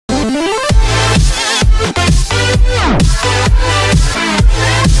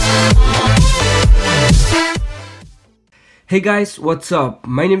Hey guys, what's up?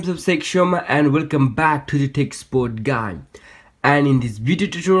 My name is Abhishek Sharma and welcome back to the Tech Sport Guy. And in this video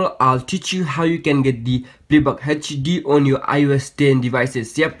tutorial, I'll teach you how you can get the PlayBox HD on your iOS 10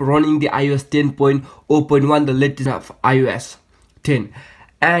 devices. Yep, running the iOS 10.0.1, the latest of iOS 10.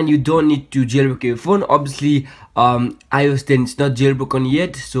 And you don't need to jailbreak your phone. Obviously, iOS 10 is not jailbroken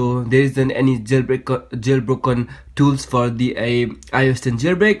yet, so there isn't any jailbroken tools for the iOS 10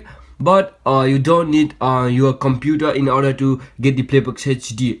 jailbreak. But you don't need your computer in order to get the PlayBox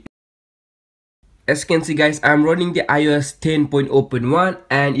HD. As you can see guys, I'm running the iOS 10.0.1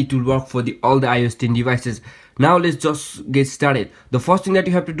 and it will work for all the iOS 10 devices. Now let's just get started. The first thing that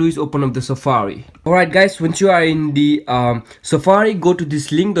you have to do is open up the Safari. Alright guys, once you are in the Safari, go to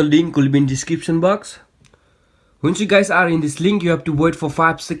this link. The link will be in the description box. Once you guys are in this link, you have to wait for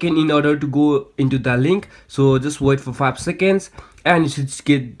 5 seconds in order to go into the link. So just wait for 5 seconds and you should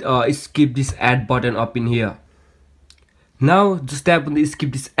skip this ad button up in here. Now just tap on the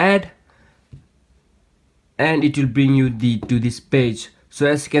skip this ad and it will bring you to this page. So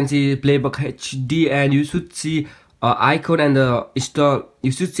as you can see, PlayBox HD, and you should see icon and the install.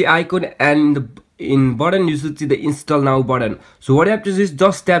 You should see icon, and in button you should see the install now button. So what you have to do is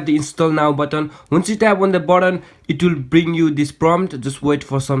just tap the install now button. Once you tap on the button, it will bring you this prompt. Just wait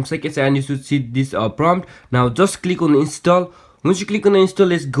for some seconds and you should see this prompt. Now just click on install. Once you click on the install,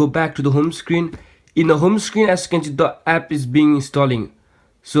 let's go back to the home screen. In the home screen, as you can see, the app is being installing.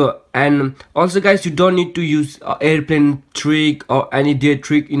 So, and also guys, you don't need to use airplane trick or any day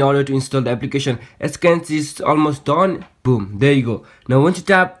trick in order to install the application. As you can see, it's almost done. Boom, there you go. Now once you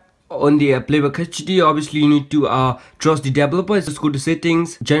tap on the PlayBox HD, obviously you need to trust the developers. Just go to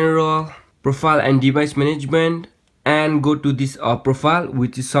settings, general, profile and device management, and go to this profile,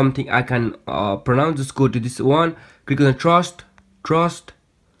 which is something I can pronounce. Just go to this one, click on trust,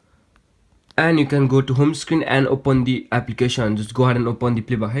 and you can go to home screen and open the application. Just go ahead and open the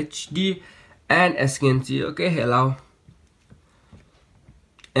PlayBox HD, and as you can see, okay, hello,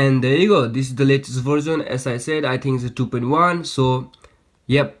 and there you go. This is the latest version. As I said, I think it's a 2.1. so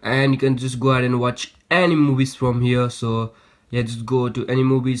yep, and you can just go ahead and watch any movies from here. So yeah, just go to any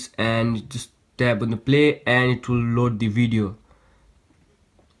movies and just tap on the play and it will load the video,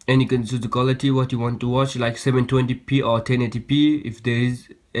 and you can choose the quality what you want to watch, like 720p or 1080p if there is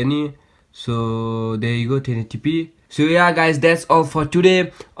any. So there you go, 1080p. So yeah guys, that's all for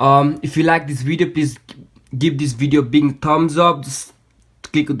today. If you like this video, please give this video a big thumbs up. Just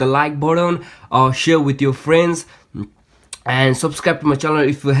click the like button or share with your friends, and subscribe to my channel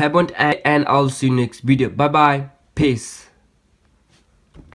if you haven't, and I'll see you next video. Bye bye, peace.